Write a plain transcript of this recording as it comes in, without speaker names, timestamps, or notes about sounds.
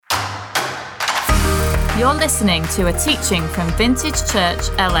You're listening to a teaching from Vintage Church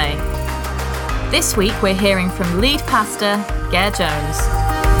LA. This week we're hearing from lead pastor Ger Jones.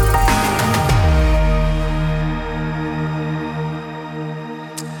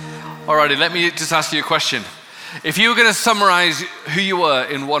 Alrighty, let me just ask you a question. If you were going to summarize who you were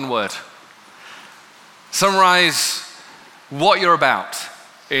in one word, summarize what you're about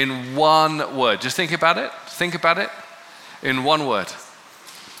in one word. Just think about it. Think about it in one word.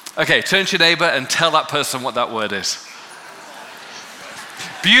 Okay, turn to your neighbor and tell that person what that word is.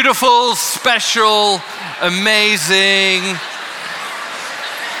 Beautiful, special, amazing,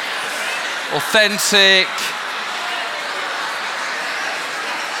 authentic.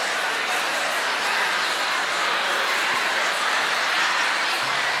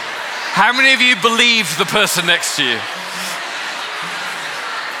 How many of you believe the person next to you?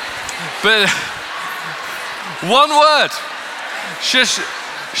 But one word. Just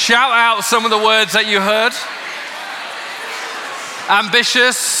shout out some of the words that you heard.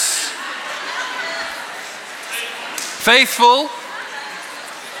 Ambitious. Faithful.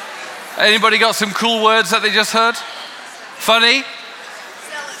 Anybody got some cool words that they just heard? Funny.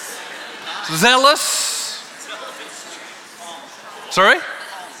 Zealous. Sorry?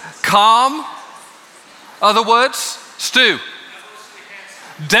 Calm. Other words? Stu.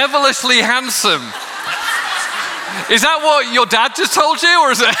 Devilishly handsome. Is that what your dad just told you,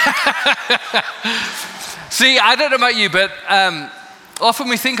 or is it? See, I don't know about you, but often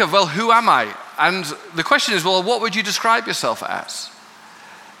we think of, well, who am I? And the question is, well, what would you describe yourself as?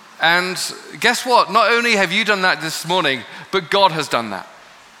 And guess what? Not only have you done that this morning, but God has done that.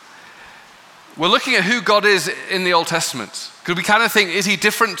 We're looking at who God is in the Old Testament. Because we kind of think, is he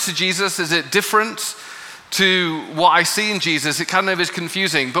different to Jesus? Is it different to what I see in Jesus? It kind of is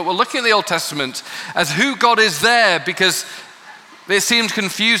confusing. But we're looking at the Old Testament as who God is there, because it seemed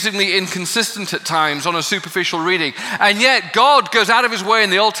confusingly inconsistent at times on a superficial reading. And yet God goes out of his way in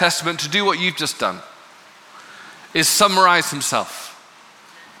the Old Testament to do what you've just done, is summarize himself.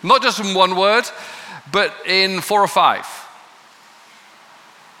 Not just in one word, but in 4 or 5.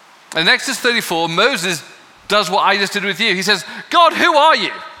 In Exodus 34, Moses does what I just did with you. He says, God, who are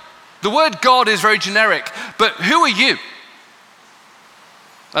you? The word God is very generic, but who are you?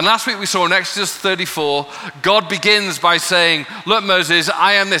 And last week we saw in Exodus 34, God begins by saying, look, Moses,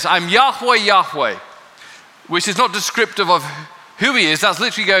 I am this. I'm Yahweh, Yahweh, which is not descriptive of who he is. That's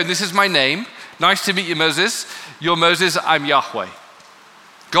literally going, this is my name. Nice to meet you, Moses. You're Moses, I'm Yahweh.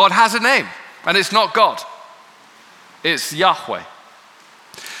 God has a name, and it's not God. It's Yahweh.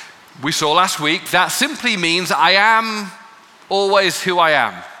 We saw last week that simply means I am always who I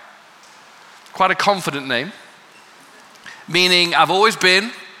am. Quite a confident name, meaning I've always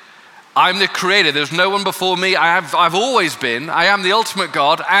been, I'm the creator, there's no one before me, I've always been, I am the ultimate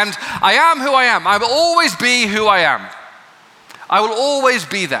God, and I am who I am. I will always be who I am. I will always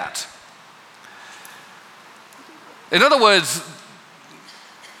be that. In other words,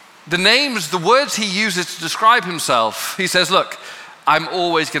 the names, the words he uses to describe himself, he says, look, I'm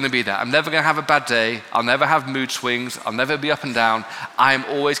always going to be that. I'm never going to have a bad day. I'll never have mood swings. I'll never be up and down. I'm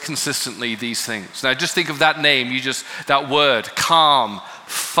always consistently these things. Now just think of that name, that word, calm,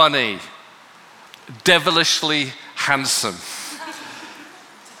 funny, devilishly handsome.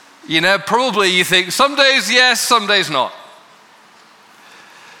 Probably you think, some days yes, some days not.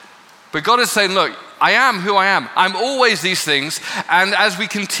 But God is saying, look, I am who I am. I'm always these things. And as we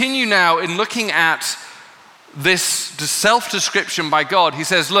continue now in looking at this self-description by God, he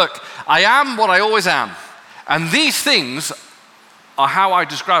says, look, I am what I always am. And these things are how I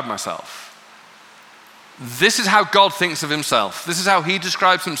describe myself. This is how God thinks of himself. This is how he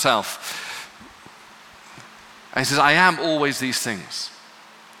describes himself. And he says, I am always these things.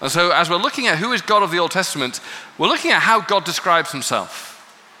 And so as we're looking at who is God of the Old Testament, we're looking at how God describes himself.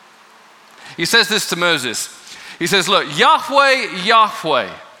 He says this to Moses. He says, look, Yahweh, Yahweh,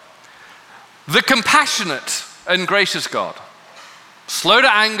 the compassionate and gracious God, slow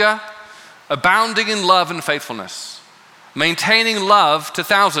to anger, abounding in love and faithfulness, maintaining love to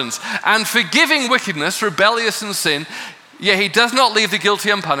thousands, and forgiving wickedness, rebellious and sin, yet he does not leave the guilty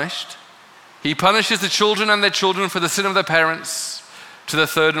unpunished. He punishes the children and their children for the sin of their parents to the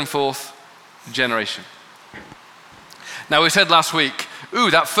 3rd and 4th generation. Now we said last week,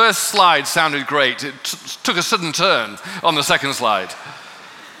 that first slide sounded great. It took a sudden turn on the second slide.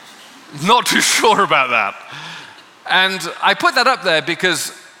 Not too sure about that. And I put that up there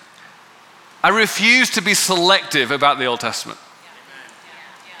because I refuse to be selective about the Old Testament.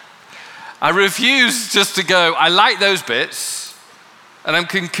 I refuse just to go, I like those bits, and I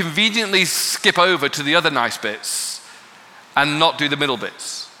can conveniently skip over to the other nice bits and not do the middle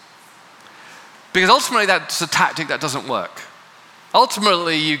bits. Because ultimately that's a tactic that doesn't work.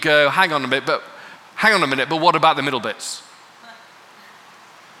 Ultimately you go, hang on a minute, but what about the middle bits?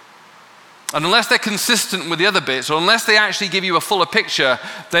 And unless they're consistent with the other bits, or unless they actually give you a fuller picture,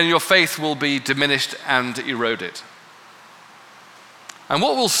 then your faith will be diminished and eroded. And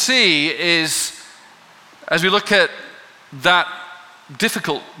what we'll see is, as we look at that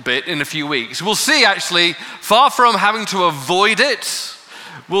difficult bit in a few weeks, we'll see actually, far from having to avoid it,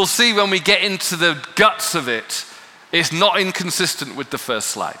 we'll see when we get into the guts of it, it's not inconsistent with the first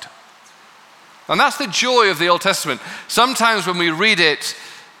slide. And that's the joy of the Old Testament. Sometimes when we read it,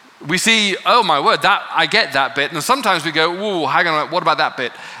 we see, oh my word, I get that bit. And sometimes we go, whoa, hang on, what about that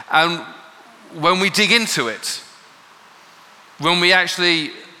bit? And when we dig into it, when we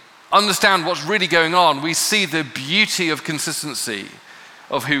actually understand what's really going on, we see the beauty of consistency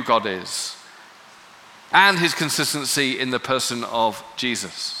of who God is and his consistency in the person of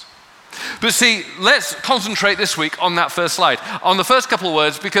Jesus. But see, let's concentrate this week on that first slide, on the first couple of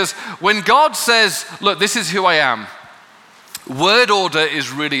words, because when God says, look, this is who I am, word order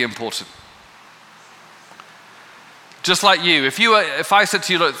is really important. Just like you, if I said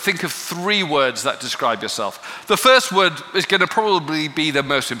to you, look, think of 3 words that describe yourself, the first word is going to probably be the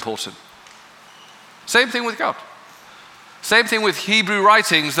most important. Same thing with God. Same thing with Hebrew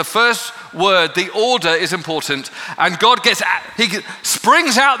writings. The first word, the order is important, and God he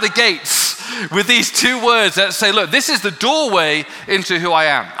springs out the gates with these 2 words that say, look, this is the doorway into who I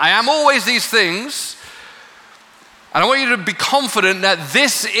am. I am always these things, and I want you to be confident that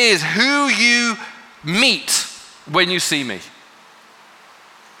this is who you meet when you see me.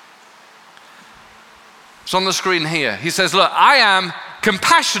 It's on the screen here. He says, look, I am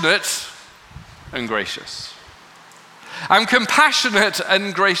compassionate and gracious. I'm compassionate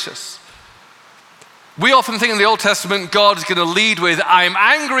and gracious. We often think in the Old Testament, God is going to lead with, I'm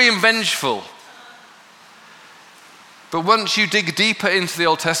angry and vengeful. But once you dig deeper into the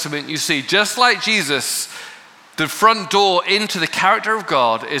Old Testament, you see, just like Jesus, the front door into the character of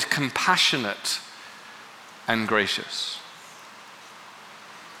God is compassionate and gracious.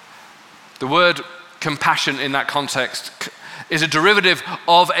 The word compassion in that context is a derivative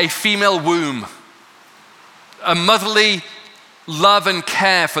of a female womb, a motherly love and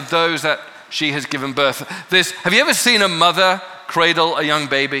care for those that she has given birth. Have you ever seen a mother cradle a young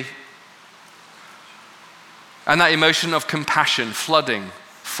baby? And that emotion of compassion flooding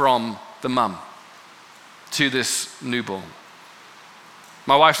from the mum to this newborn.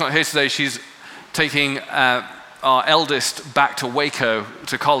 My wife's not here today. She's taking our eldest back to Waco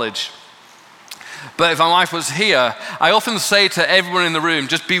to college. But if my wife was here, I often say to everyone in the room,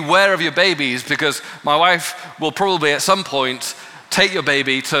 just beware of your babies, because my wife will probably at some point take your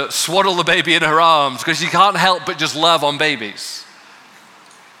baby to swaddle the baby in her arms, because she can't help but just love on babies.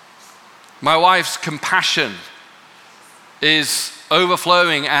 My wife's compassion is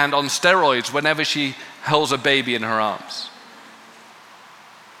overflowing and on steroids whenever she holds a baby in her arms.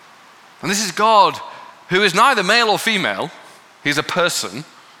 And this is God, who is neither male or female, he's a person,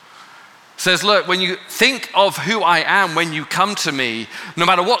 says, look, when you think of who I am, when you come to me, no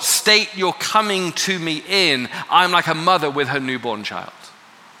matter what state you're coming to me in, I'm like a mother with her newborn child.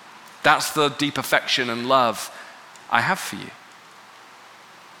 That's the deep affection and love I have for you.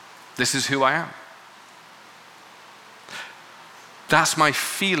 This is who I am. That's my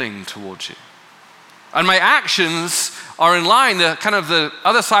feeling towards you. And my actions are in line. The kind of the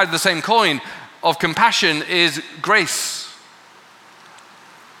other side of the same coin of compassion is grace.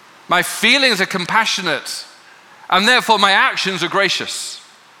 My feelings are compassionate, and therefore my actions are gracious.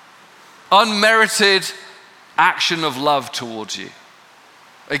 Unmerited action of love towards you.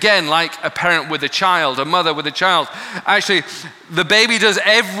 Again, like a parent with a child, a mother with a child. Actually, the baby does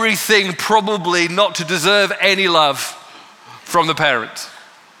everything probably not to deserve any love from the parent.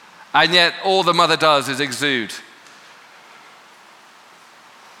 And yet all the mother does is exude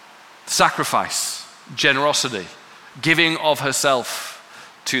sacrifice, generosity, giving of herself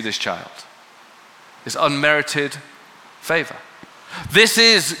to this child. This unmerited favor. This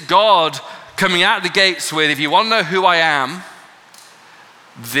is God coming out the gates with, if you want to know who I am,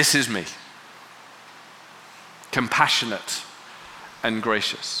 this is me. Compassionate and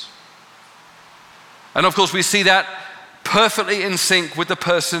gracious. And of course we see that perfectly in sync with the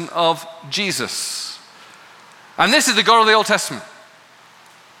person of Jesus. And this is the God of the Old Testament.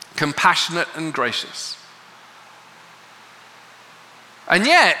 Compassionate and gracious. And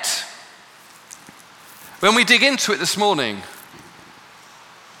yet, when we dig into it this morning,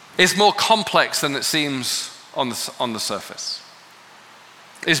 it's more complex than it seems on the surface.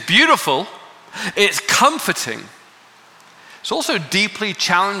 It's beautiful, it's comforting, It's also deeply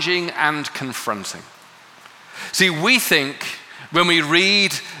challenging and confronting. See, we think when we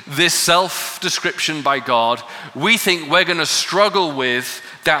read this self-description by God, we think we're going to struggle with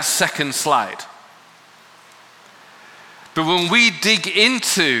that second slide. But when we dig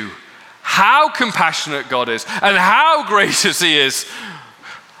into how compassionate God is and how gracious he is,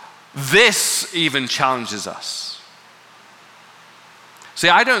 this even challenges us. See,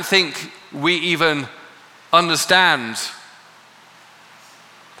 I don't think we even understand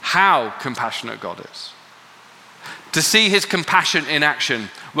how compassionate God is. To see his compassion in action,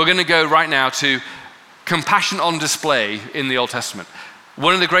 we're going to go right now to compassion on display in the Old Testament.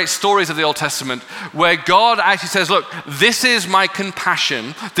 One of the great stories of the Old Testament where God actually says, look, this is my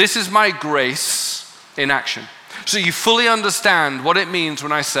compassion, this is my grace in action. So you fully understand what it means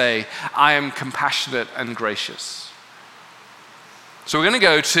when I say, I am compassionate and gracious. So we're going to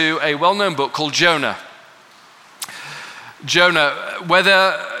go to a well-known book called Jonah. Jonah,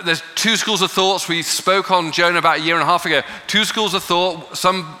 whether there's two schools of thoughts, we spoke on Jonah about a year and a half ago. Two schools of thought,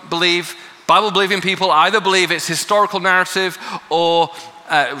 some believe, Bible-believing people either believe it's historical narrative or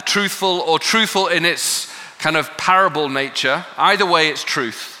truthful in its kind of parable nature. Either way, it's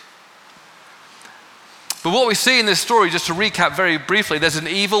truth. But what we see in this story, just to recap very briefly, there's an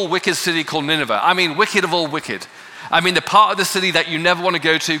evil, wicked city called Nineveh. I mean, wicked of all wicked. I mean, the part of the city that you never want to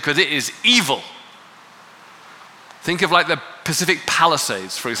go to because it is evil. Think of like the Pacific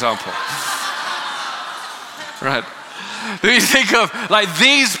Palisades, for example. Right. You think of like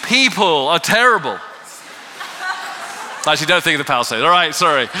these people are terrible. Actually, don't think of the Palisades. All right,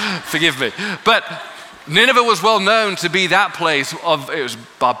 sorry, forgive me. But Nineveh was well known to be that place of, it was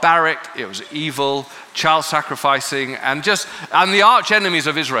barbaric, it was evil, child sacrificing, and the arch enemies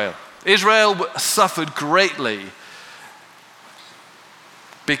of Israel. Israel suffered greatly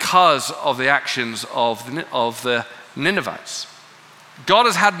because of the actions of the Ninevites. God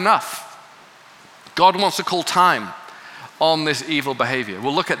has had enough. God wants to call time on this evil behavior.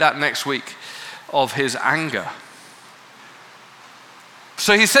 We'll look at that next week of his anger.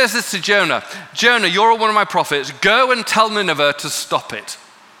 So he says this to Jonah. Jonah, you're one of my prophets. Go and tell Nineveh to stop it.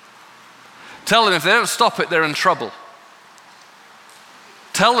 Tell them if they don't stop it, they're in trouble.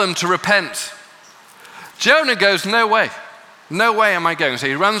 Tell them to repent. Jonah goes, no way. No way am I going. So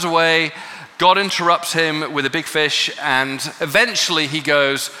he runs away. God interrupts him with a big fish, and eventually he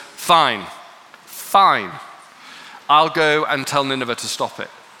goes, fine. I'll go and tell Nineveh to stop it.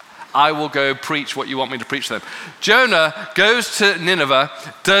 I will go preach what you want me to preach to them. Jonah goes to Nineveh,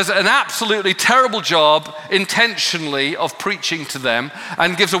 does an absolutely terrible job intentionally of preaching to them,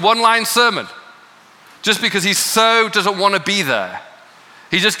 and gives a one-line sermon just because he so doesn't want to be there.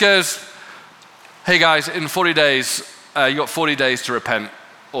 He just goes, hey guys, in 40 days, you got 40 days to repent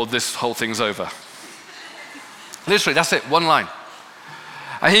or this whole thing's over. Literally, that's it, one line.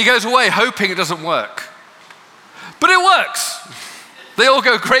 And he goes away hoping it doesn't work. But it works. They all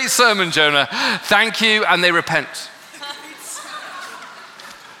go, great sermon, Jonah. Thank you, and they repent.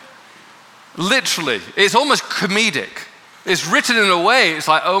 Literally, it's almost comedic. It's written in a way, it's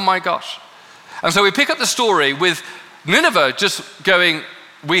like, oh my gosh. And so we pick up the story with Nineveh just going,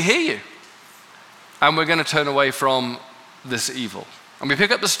 we hear you. And we're going to turn away from this evil. And we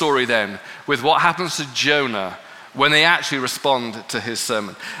pick up the story then with what happens to Jonah when they actually respond to his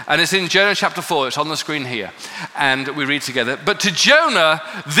sermon. And it's in Jonah chapter 4, it's on the screen here. And we read together. But to Jonah,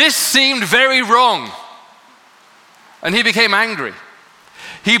 this seemed very wrong. And he became angry.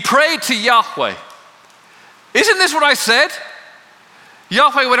 He prayed to Yahweh. Isn't this what I said?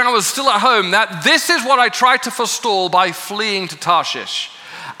 Yahweh, when I was still at home, that this is what I tried to forestall by fleeing to Tarshish.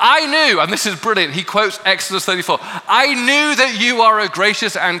 I knew, and this is brilliant, he quotes Exodus 34, I knew that you are a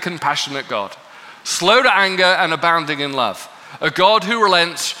gracious and compassionate God, slow to anger and abounding in love, a God who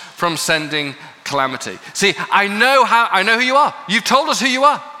relents from sending calamity. See, I know who you are. You've told us who you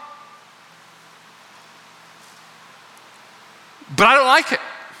are. But I don't like it.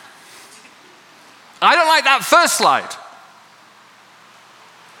 I don't like that first slide.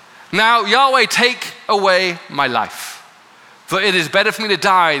 Now, Yahweh, take away my life, for it is better for me to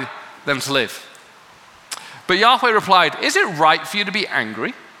die than to live. But Yahweh replied, is it right for you to be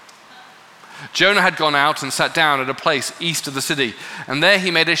angry? Jonah had gone out and sat down at a place east of the city, and there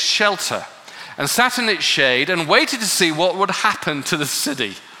he made a shelter and sat in its shade and waited to see what would happen to the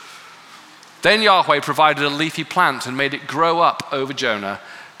city. Then Yahweh provided a leafy plant and made it grow up over Jonah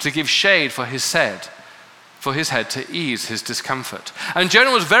to give shade for his head to ease his discomfort. And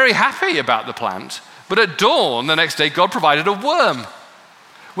Jonah was very happy about the plant, but at dawn the next day God provided a worm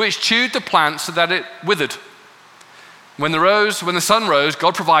which chewed the plant so that it withered. When the sun rose,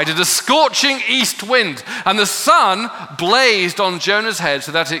 God provided a scorching east wind, and the sun blazed on Jonah's head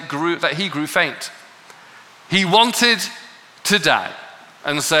so that he grew faint. He wanted to die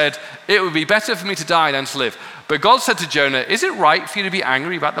and said, "It would be better for me to die than to live." But God said to Jonah, "Is it right for you to be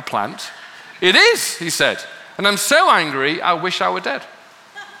angry about the plant?" "It is," he said, "and I'm so angry, I wish I were dead."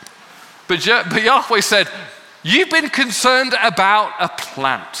 But Yahweh said, "You've been concerned about a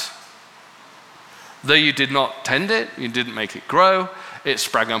plant. Though you did not tend it, you didn't make it grow, it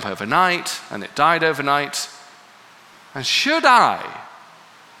sprang up overnight, and it died overnight. And should I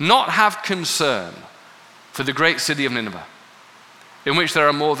not have concern for the great city of Nineveh, in which there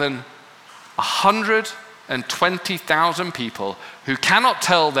are more than 120,000 people who cannot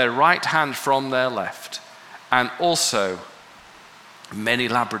tell their right hand from their left, and also many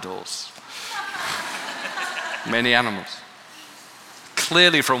Labradors, many animals."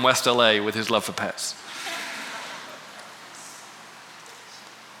 Clearly from West LA with his love for pets.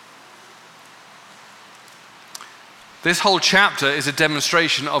 This whole chapter is a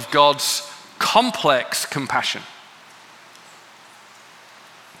demonstration of God's complex compassion.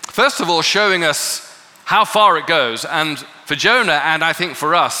 First of all, showing us how far it goes, and for Jonah, and I think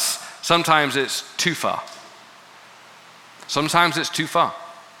for us, sometimes it's too far. Sometimes it's too far.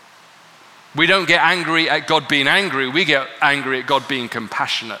 We don't get angry at God being angry, we get angry at God being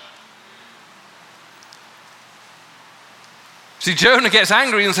compassionate. See, Jonah gets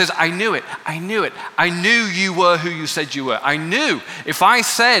angry and says, I knew it. I knew you were who you said you were. I knew if I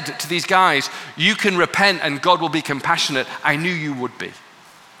said to these guys, you can repent and God will be compassionate, I knew you would be.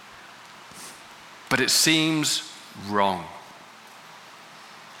 But it seems wrong.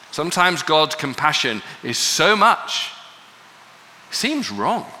 Sometimes God's compassion is so much, it seems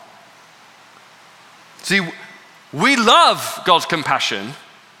wrong. See, we love God's compassion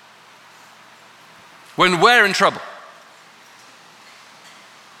when we're in trouble.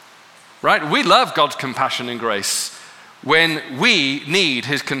 Right? We love God's compassion and grace when we need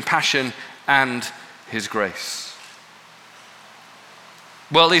his compassion and his grace.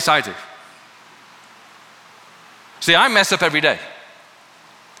 Well, at least I do. See, I mess up every day.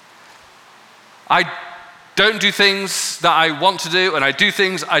 I don't do things that I want to do, and I do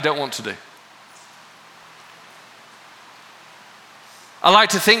things I don't want to do. I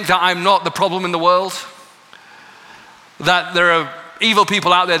like to think that I'm not the problem in the world, that there are evil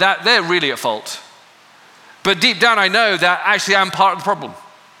people out there that they're really at fault. But deep down I know that actually I'm part of the problem.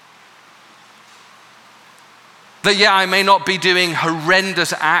 That yeah, I may not be doing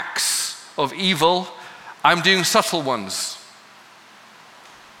horrendous acts of evil, I'm doing subtle ones.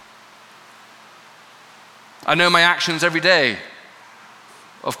 I know my actions every day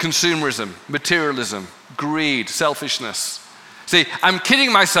of consumerism, materialism, greed, selfishness. See, I'm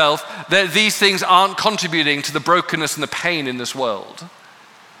kidding myself that these things aren't contributing to the brokenness and the pain in this world.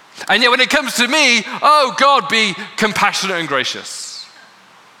 And yet when it comes to me, oh God, be compassionate and gracious.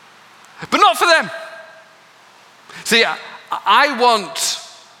 But not for them. See, I want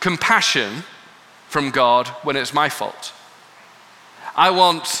compassion from God when it's my fault. I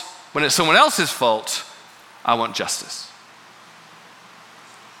want, when it's someone else's fault, I want justice.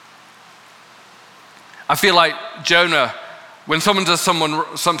 I feel like Jonah, when someone does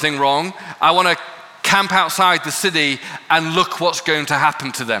something wrong, I want to camp outside the city and look what's going to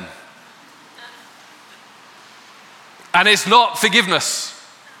happen to them. And it's not forgiveness.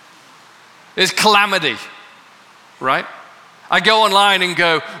 It's calamity, right? I go online and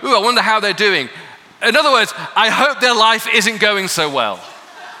go, ooh, I wonder how they're doing. In other words, I hope their life isn't going so well.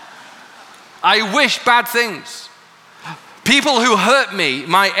 I wish bad things. People who hurt me,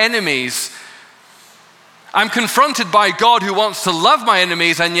 my enemies, I'm confronted by God who wants to love my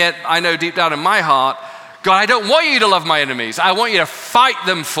enemies, and yet I know deep down in my heart, God, I don't want you to love my enemies. I want you to fight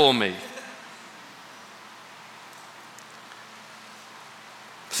them for me.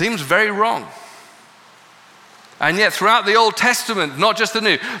 Seems very wrong. And yet throughout the Old Testament, not just the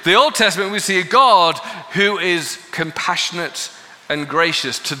New, the Old Testament we see a God who is compassionate and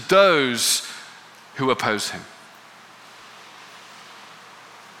gracious to those who oppose him.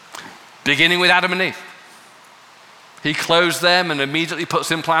 Beginning with Adam and Eve. He clothes them and immediately puts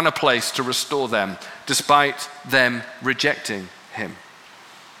in plan a place to restore them, despite them rejecting him.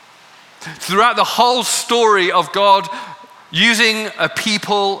 Throughout the whole story of God using a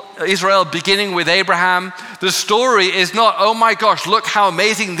people, Israel, beginning with Abraham, the story is not, oh my gosh, look how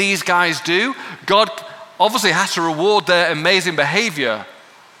amazing these guys do. God obviously has to reward their amazing behavior.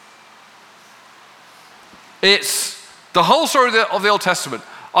 It's the whole story of the Old Testament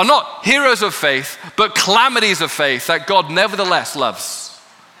are not heroes of faith, but calamities of faith that God nevertheless loves.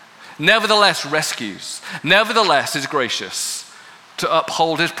 nevertheless rescues, nevertheless is gracious to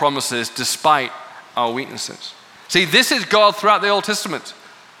uphold his promises despite our weaknesses. See, this is God throughout the Old Testament.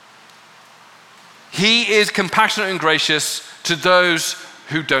 He is compassionate and gracious to those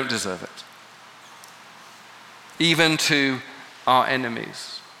who don't deserve it, even to our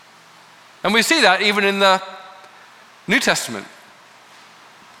enemies. And we see that even in the New Testament.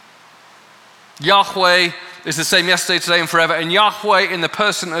 Yahweh is the same yesterday, today, and forever. And Yahweh, in the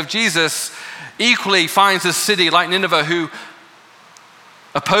person of Jesus, equally finds a city like Nineveh who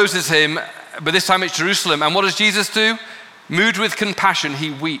opposes him, but this time it's Jerusalem. And what does Jesus do? Moved with compassion, he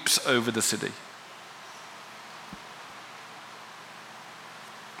weeps over the city.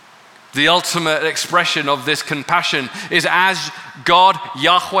 The ultimate expression of this compassion is as God,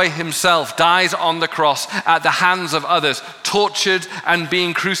 Yahweh himself, dies on the cross at the hands of others, tortured and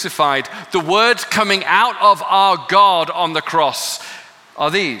being crucified. The words coming out of our God on the cross are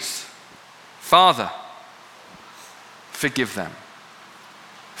these: Father, forgive them,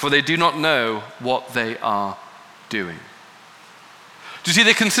 for they do not know what they are doing. Do you see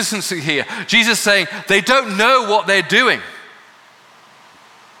the consistency here? Jesus saying, they don't know what they're doing.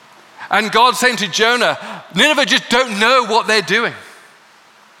 And God saying to Jonah, Nineveh just don't know what they're doing.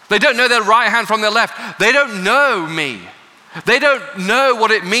 They don't know their right hand from their left. They don't know me. They don't know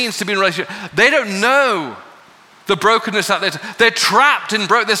what it means to be in a relationship. They don't know the brokenness that they're trapped and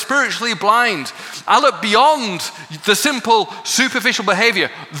broke. They're spiritually blind. I look beyond the simple, superficial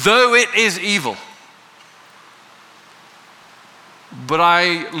behavior, though it is evil. But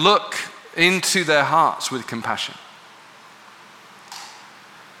I look into their hearts with compassion.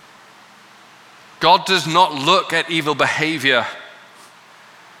 God does not look at evil behavior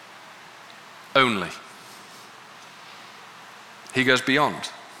only. He goes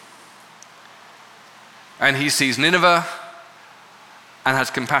beyond. And he sees Nineveh and has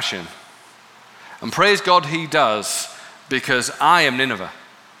compassion. And praise God he does, because I am Nineveh.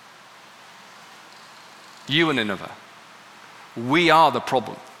 You are Nineveh. We are the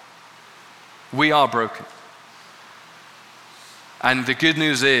problem. We are broken. And the good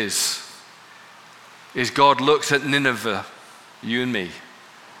news is God looks at Nineveh, you and me,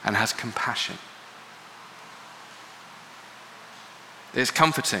 and has compassion. It's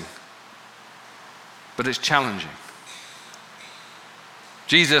comforting, but it's challenging.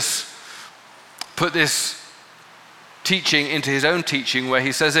 Jesus put this teaching into his own teaching where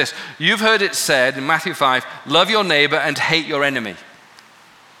he says this: you've heard it said in Matthew 5, love your neighbor and hate your enemy.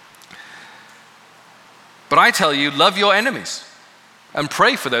 But I tell you, love your enemies and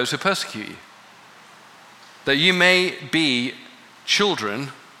pray for those who persecute you, that you may be children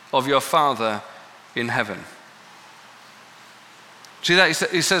of your Father in heaven. See that?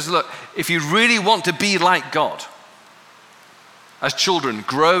 He says, look, if you really want to be like God, as children,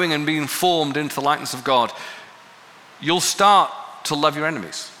 growing and being formed into the likeness of God, you'll start to love your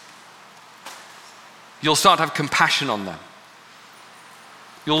enemies. You'll start to have compassion on them.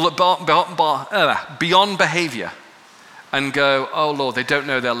 You'll look beyond behavior and go, oh Lord, they don't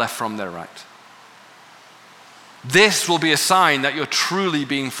know their left from their right. This will be a sign that you're truly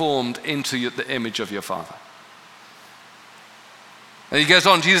being formed into the image of your Father. And he goes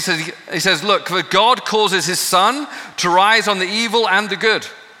on, he says, look, for God causes his sun to rise on the evil and the good,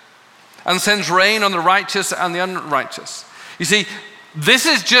 and sends rain on the righteous and the unrighteous. You see, this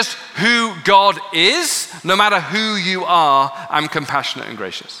is just who God is. No matter who you are, I'm compassionate and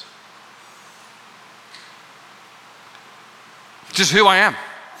gracious. Just who I am.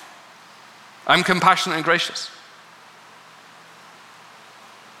 I'm compassionate and gracious.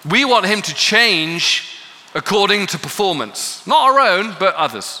 We want him to change according to performance. Not our own, but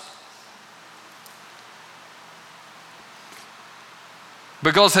others.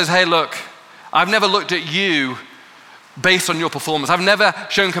 But God says, hey, look, I've never looked at you based on your performance. I've never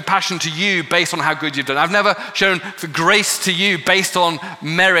shown compassion to you based on how good you've done. I've never shown grace to you based on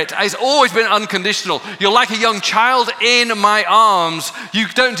merit. It's always been unconditional. You're like a young child in my arms. You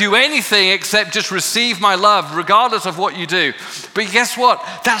don't do anything except just receive my love, regardless of what you do. But guess what?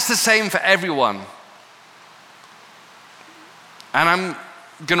 That's the same for everyone. And I'm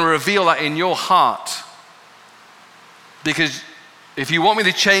going to reveal that in your heart, because if you want me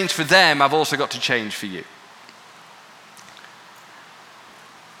to change for them, I've also got to change for you.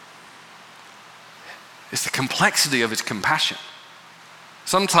 It's the complexity of his compassion.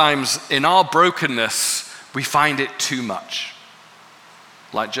 Sometimes in our brokenness, we find it too much,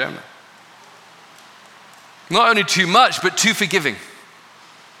 like Jonah. Not only too much, but too forgiving.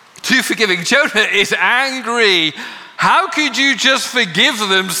 Too forgiving. Jonah is angry. How could you just forgive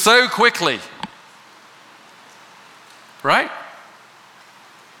them so quickly? Right?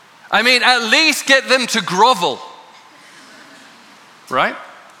 I mean, at least get them to grovel, right?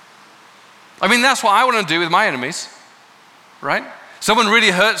 I mean, that's what I want to do with my enemies, right? Someone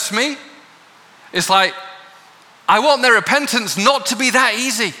really hurts me. It's like, I want their repentance not to be that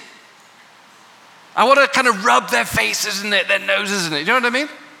easy. I want to kind of rub their faces and their noses in it. You know what I mean?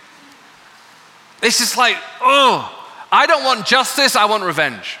 It's just like, oh, I don't want justice, I want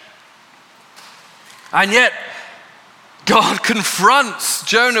revenge. And yet, God confronts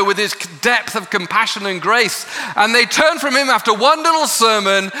Jonah with his depth of compassion and grace. And they turn from him after one little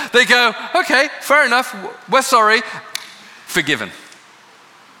sermon. They go, okay, fair enough, we're sorry. Forgiven.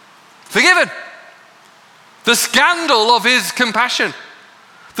 Forgiven. The scandal of his compassion.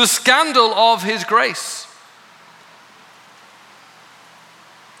 The scandal of his grace.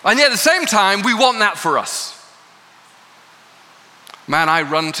 And yet at the same time, we want that for us. Man, I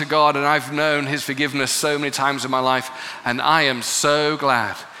run to God and I've known his forgiveness so many times in my life, and I am so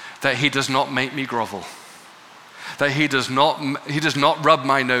glad that he does not make me grovel, that he does not rub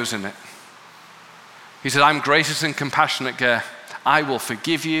my nose in it. He said, I'm gracious and compassionate, Ger. I will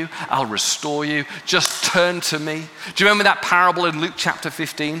forgive you, I'll restore you, just turn to me. Do you remember that parable in Luke chapter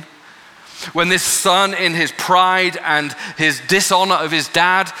 15? When this son, in his pride and his dishonor of his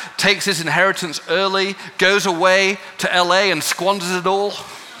dad, takes his inheritance early, goes away to LA and squanders it all,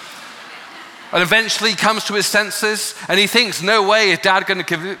 and eventually comes to his senses, and he thinks, no way is dad going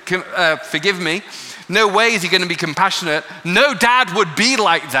to forgive me. No way is he going to be compassionate. No dad would be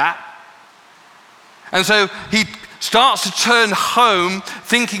like that. And so he starts to turn home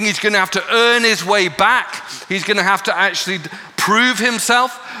thinking he's going to have to earn his way back. He's going to have to actually prove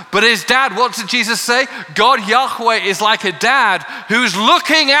himself. But his dad, what did Jesus say? God Yahweh is like a dad who's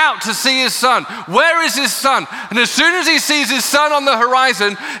looking out to see his son. Where is his son? And as soon as he sees his son on the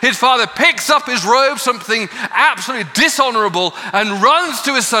horizon, his father picks up his robe, something absolutely dishonorable, and runs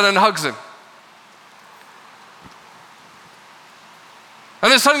to his son and hugs him.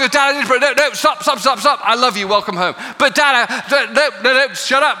 And the son goes, Dad, I need to pray. No, stop. I love you, welcome home. But Dad, no,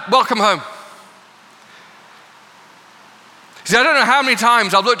 shut up, welcome home. See, I don't know how many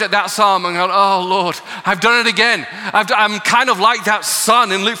times I've looked at that psalm and gone, oh Lord, I've done it again. I'm kind of like that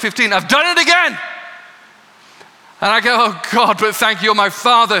son in Luke 15. I've done it again. And I go, oh God, but thank you, you're my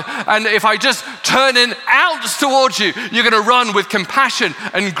father. And if I just turn an ounce towards you, you're going to run with compassion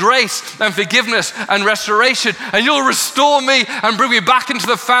and grace and forgiveness and restoration. And you'll restore me and bring me back into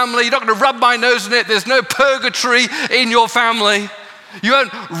the family. You're not going to rub my nose in it. There's no purgatory in your family. You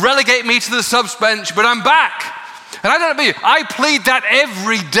won't relegate me to the subs bench, but I'm back. And I don't know about you, I plead that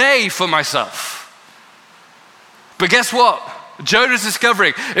every day for myself. But guess what? Jonah's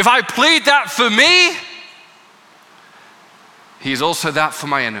discovering, if I plead that for me, he's also that for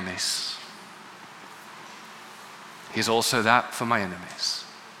my enemies. He's also that for my enemies.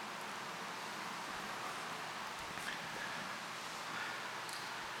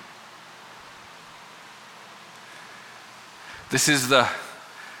 This is the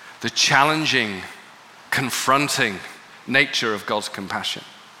challenging, confronting nature of God's compassion.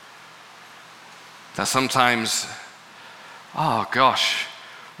 That sometimes, oh gosh,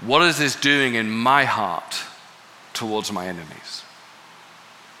 what is this doing in my heart towards my enemies?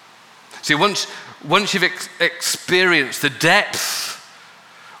 See, once you've experienced the depth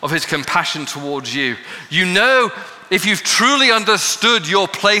of his compassion towards you, you know, if you've truly understood your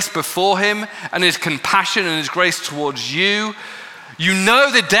place before him and his compassion and his grace towards you, you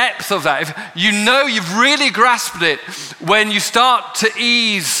know the depth of that. If you know you've really grasped it when you start to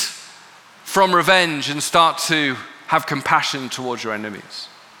ease from revenge and start to have compassion towards your enemies.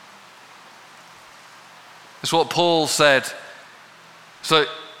 That's what Paul said. So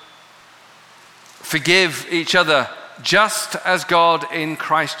forgive each other just as God in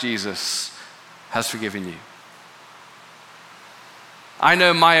Christ Jesus has forgiven you. I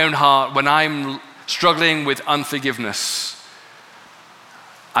know my own heart when I'm struggling with unforgiveness.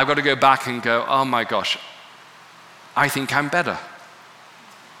 I've got to go back and go, oh my gosh, I think I'm better.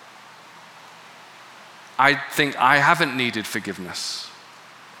 I think I haven't needed forgiveness.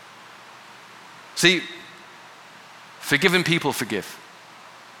 See, forgiven people forgive.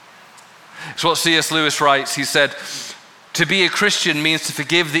 It's what C.S. Lewis writes. He said, to be a Christian means to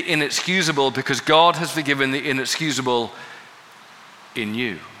forgive the inexcusable because God has forgiven the inexcusable in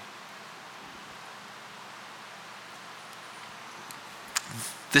you.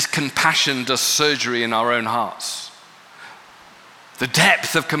 This compassion does surgery in our own hearts. The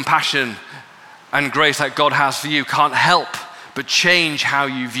depth of compassion and grace that God has for you can't help but change how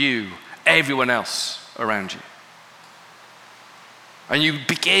you view everyone else around you. And you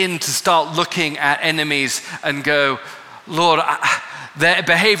begin to start looking at enemies and go, Lord, their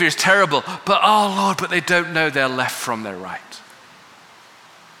behavior is terrible, but oh Lord, but they don't know their left from their right.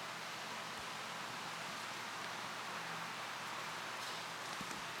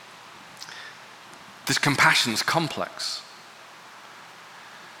 This compassion is complex.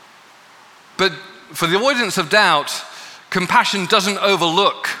 But for the avoidance of doubt, compassion doesn't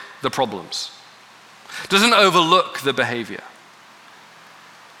overlook the problems, doesn't overlook the behavior.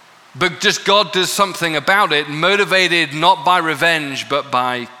 But just God does something about it, motivated not by revenge, but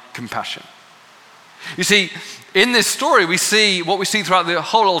by compassion. You see, in this story, we see what we see throughout the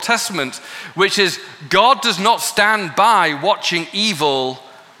whole Old Testament, which is God does not stand by watching evil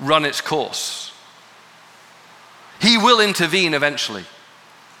run its course. He will intervene eventually.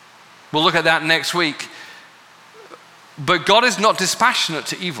 We'll look at that next week. But God is not dispassionate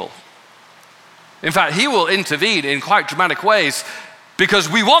to evil. In fact, he will intervene in quite dramatic ways because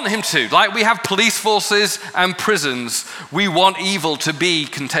we want him to. Like we have police forces and prisons, we want evil to be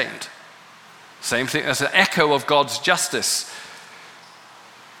contained. Same thing as an echo of God's justice.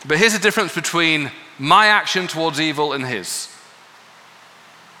 But here's the difference between my action towards evil and his.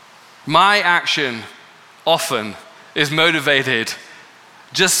 My action often is motivated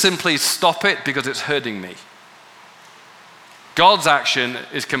just simply stop it because it's hurting me. God's action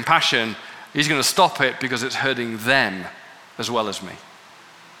is compassion. He's going to stop it because it's hurting them as well as me.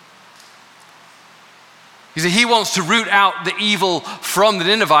 You see, he wants to root out the evil from the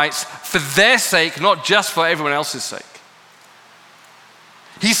Ninevites for their sake, not just for everyone else's sake.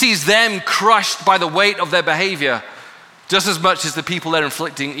 He sees them crushed by the weight of their behavior just as much as the people they're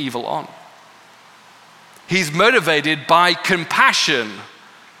inflicting evil on. He's motivated by compassion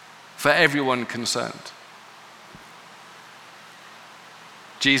for everyone concerned.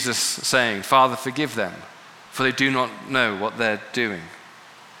 Jesus saying, Father, forgive them, for they do not know what they're doing.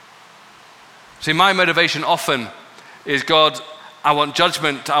 See, my motivation often is, God, I want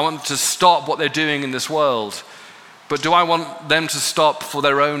judgment. I want to stop what they're doing in this world. But do I want them to stop for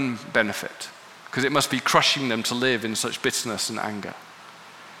their own benefit? Because it must be crushing them to live in such bitterness and anger.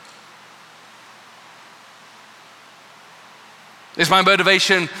 It's my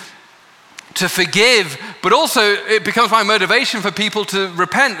motivation to forgive, but also it becomes my motivation for people to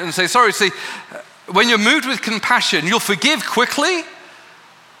repent and say, sorry. See, when you're moved with compassion, you'll forgive quickly,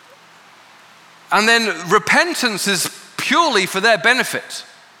 and then repentance is purely for their benefit.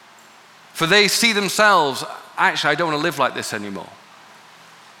 For they see themselves, actually, I don't want to live like this anymore.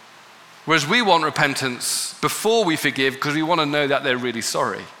 Whereas we want repentance before we forgive because we want to know that they're really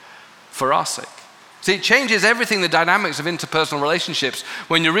sorry for our sake. See, it changes everything, the dynamics of interpersonal relationships,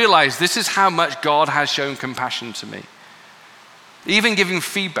 when you realize this is how much God has shown compassion to me. Even giving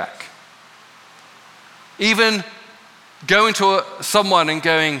feedback. Even going to someone and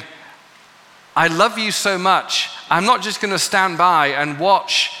going, I love you so much, I'm not just going to stand by and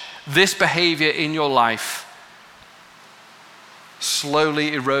watch this behavior in your life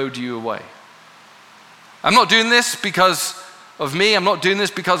slowly erode you away. I'm not doing this because of me, I'm not doing this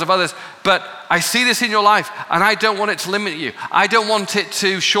because of others, but I see this in your life and I don't want it to limit you. I don't want it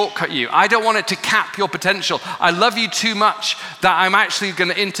to shortcut you. I don't want it to cap your potential. I love you too much that I'm actually going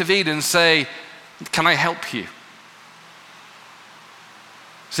to intervene and say, can I help you?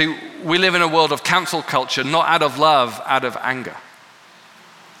 See, we live in a world of cancel culture, not out of love, out of anger.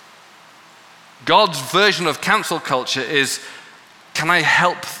 God's version of cancel culture is, can I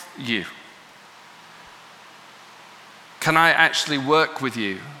help you? Can I actually work with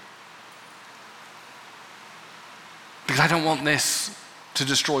you? Because I don't want this to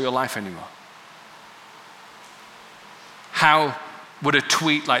destroy your life anymore. How would a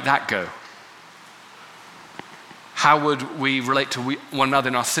tweet like that go? How would we relate to one another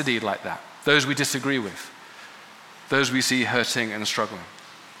in our city like that? Those we disagree with. Those we see hurting and struggling.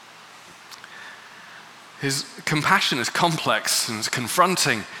 His compassion is complex and it's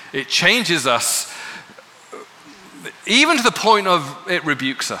confronting. It changes us, even to the point of it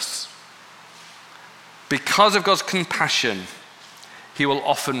rebukes us. Because of God's compassion, he will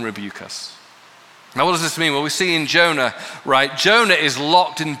often rebuke us. Now, what does this mean? Well, we see in Jonah, right? Jonah is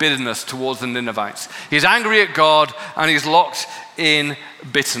locked in bitterness towards the Ninevites. He's angry at God and he's locked in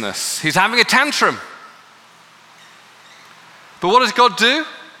bitterness. He's having a tantrum. But what does God do?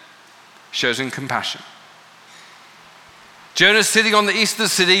 Shows him compassion. Jonah's sitting on the east of the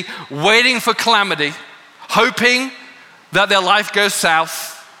city, waiting for calamity, hoping that their life goes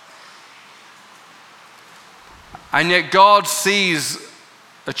south. And yet God sees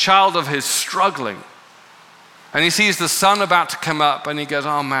a child of his struggling. And he sees the sun about to come up and he goes,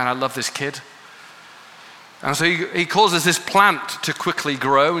 oh man, I love this kid. And so he causes this plant to quickly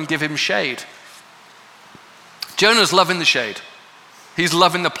grow and give him shade. Jonah's loving the shade. He's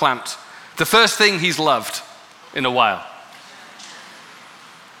loving the plant. The first thing he's loved in a while.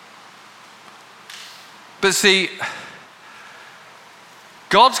 But see,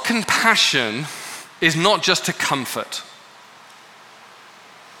 God's compassion is not just to comfort.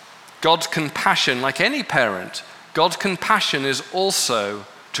 God's compassion, like any parent, God's compassion is also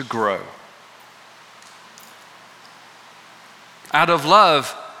to grow. Out of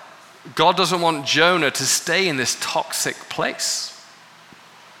love, God doesn't want Jonah to stay in this toxic place.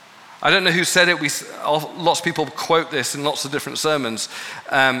 I don't know who said it. Lots of people quote this in lots of different sermons.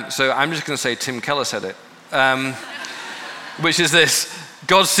 So I'm just going to say Tim Keller said it, which is this: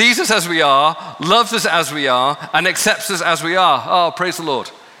 God sees us as we are, loves us as we are, and accepts us as we are. Oh, praise the Lord.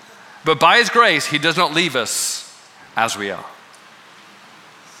 But by his grace, he does not leave us as we are.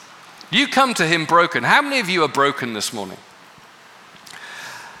 You come to him broken. How many of you are broken this morning?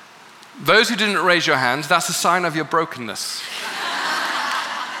 Those who didn't raise your hands, that's a sign of your brokenness.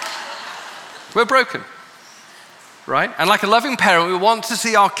 We're broken, right? And like a loving parent, we want to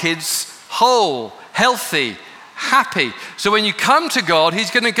see our kids whole, healthy, happy. So when you come to God, he's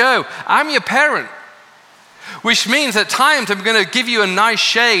going to go, I'm your parent. Which means at times I'm going to give you a nice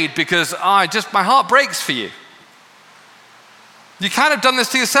shade because my heart breaks for you. You kind of done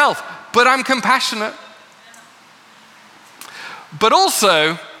this to yourself, but I'm compassionate. But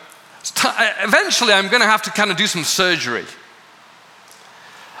also, eventually I'm going to have to kind of do some surgery.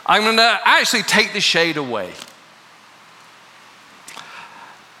 I'm going to actually take the shade away.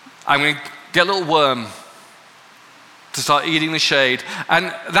 I'm going to get a little worm to start eating the shade.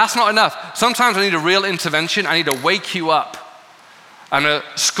 And that's not enough. Sometimes I need a real intervention. I need to wake you up. And a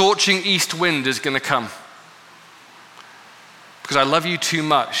scorching east wind is going to come. Because I love you too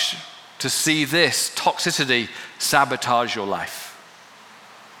much to see this toxicity sabotage your life.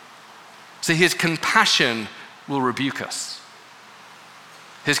 See, his compassion will rebuke us.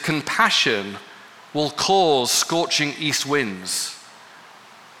 His compassion will cause scorching east winds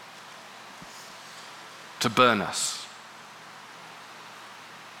to burn us.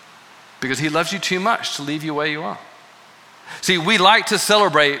 Because he loves you too much to leave you where you are. See, we like to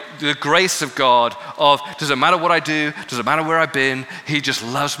celebrate the grace of God of, doesn't matter what I do, doesn't matter where I've been, he just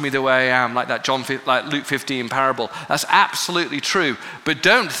loves me the way I am, like that like Luke 15 parable. That's absolutely true. But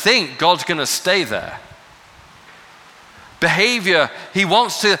don't think God's going to stay there. Behavior, he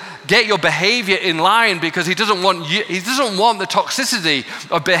wants to get your behavior in line because he doesn't want the toxicity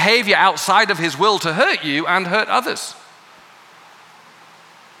of behavior outside of his will to hurt you and hurt others.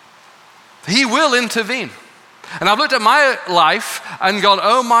 He will intervene. And I've looked at my life and gone,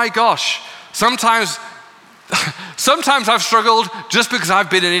 oh my gosh, sometimes I've struggled just because I've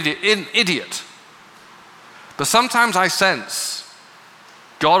been an idiot. But sometimes I sense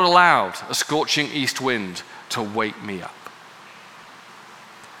God allowed a scorching east wind to wake me up.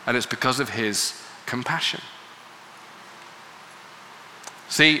 And it's because of his compassion.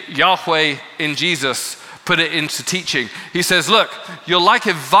 See, Yahweh in Jesus put it into teaching. He says, look, you're like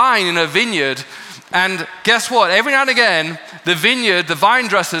a vine in a vineyard, and guess what? Every now and again, the vine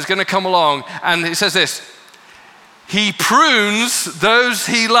dresser is going to come along, and he says this: he prunes those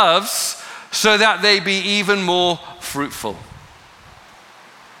he loves so that they be even more fruitful.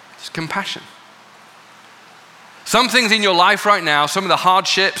 It's compassion. Some things in your life right now, some of the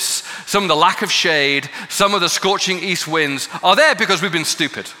hardships, some of the lack of shade, some of the scorching east winds are there because we've been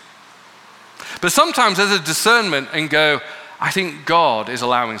stupid. But sometimes there's a discernment and go, I think God is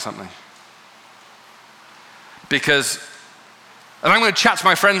allowing something. And I'm going to chat to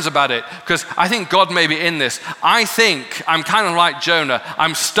my friends about it because I think God may be in this. I think I'm kind of like Jonah.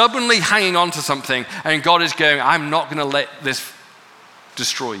 I'm stubbornly hanging on to something and God is going, I'm not going to let this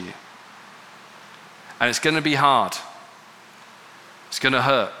destroy you. And it's going to be hard. It's going to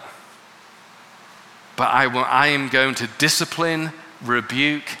hurt. But I am going to discipline,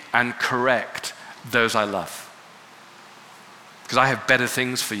 rebuke, and correct those I love. Because I have better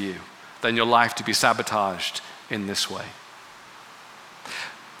things for you than your life to be sabotaged in this way.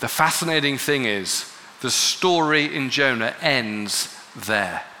 The fascinating thing is, the story in Jonah ends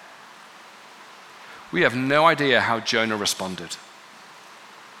there. We have no idea how Jonah responded.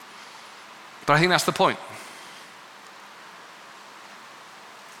 But I think that's the point.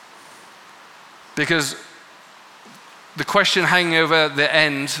 Because the question hanging over the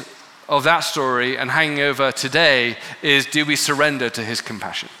end of that story and hanging over today is, do we surrender to his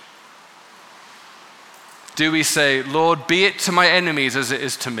compassion? Do we say, Lord, be it to my enemies as it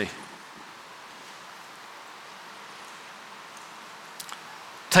is to me?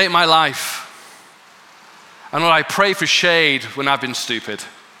 Take my life. And Lord, I pray for shade when I've been stupid.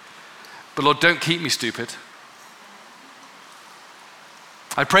 But Lord, don't keep me stupid.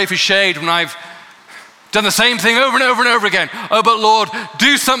 I pray for shade when I've done the same thing over and over and over again. Oh, but Lord,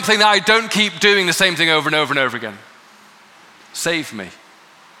 do something that I don't keep doing the same thing over and over and over again. Save me.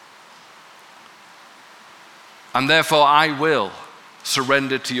 And therefore I will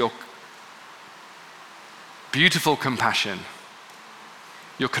surrender to your beautiful compassion,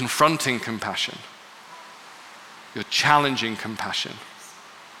 your confronting compassion, your challenging compassion.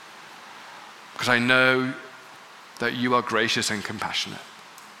 Because I know that you are gracious and compassionate.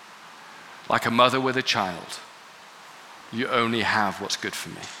 Like a mother with a child, you only have what's good for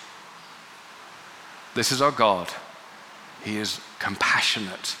me. This is our God. He is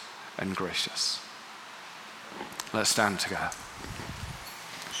compassionate and gracious. Let's stand together.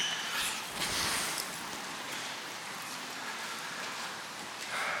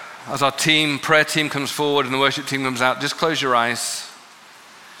 As our prayer team comes forward and the worship team comes out, just close your eyes.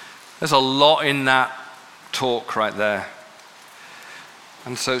 There's a lot in that talk right there.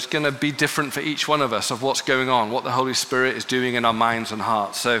 And so it's going to be different for each one of us of what's going on, what the Holy Spirit is doing in our minds and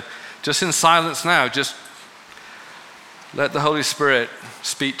hearts. So just in silence now, just let the Holy Spirit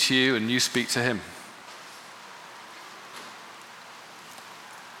speak to you and you speak to him.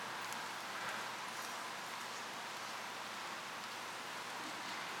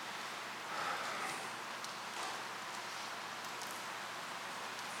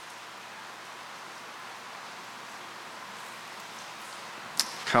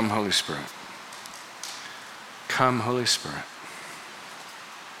 Come, Holy Spirit. Come, Holy Spirit.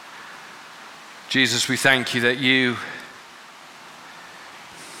 Jesus, we thank you that you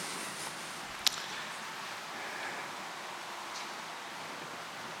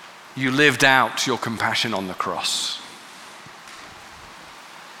lived out your compassion on the cross.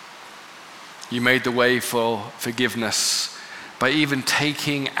 You made the way for forgiveness by even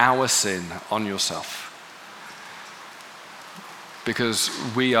taking our sin on yourself. Because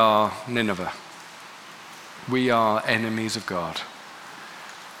we are Nineveh. We are enemies of God,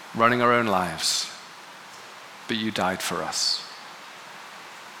 running our own lives, but you died for us.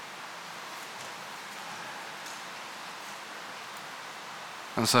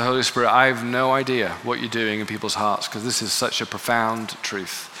 And so, Holy Spirit, I have no idea what you're doing in people's hearts because this is such a profound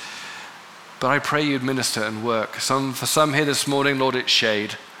truth. But I pray you'd minister and work. For some here this morning, Lord, it's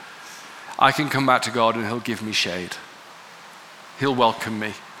shade. I can come back to God and he'll give me shade. He'll welcome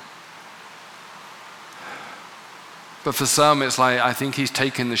me. But for some, it's like, I think he's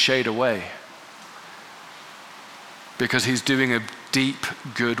taken the shade away because he's doing a deep,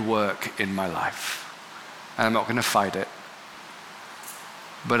 good work in my life. And I'm not going to fight it.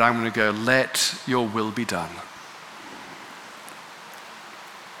 But I'm going to go, let your will be done.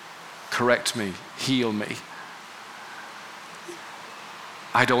 Correct me, heal me.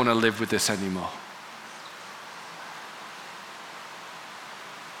 I don't want to live with this anymore.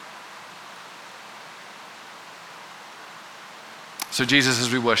 So Jesus,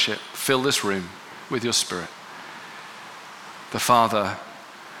 as we worship, fill this room with your Spirit. The Father,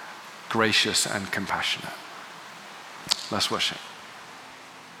 gracious and compassionate. Let's worship.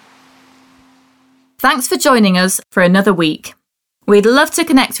 Thanks for joining us for another week. We'd love to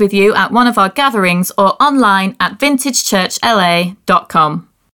connect with you at one of our gatherings or online at vintagechurchla.com.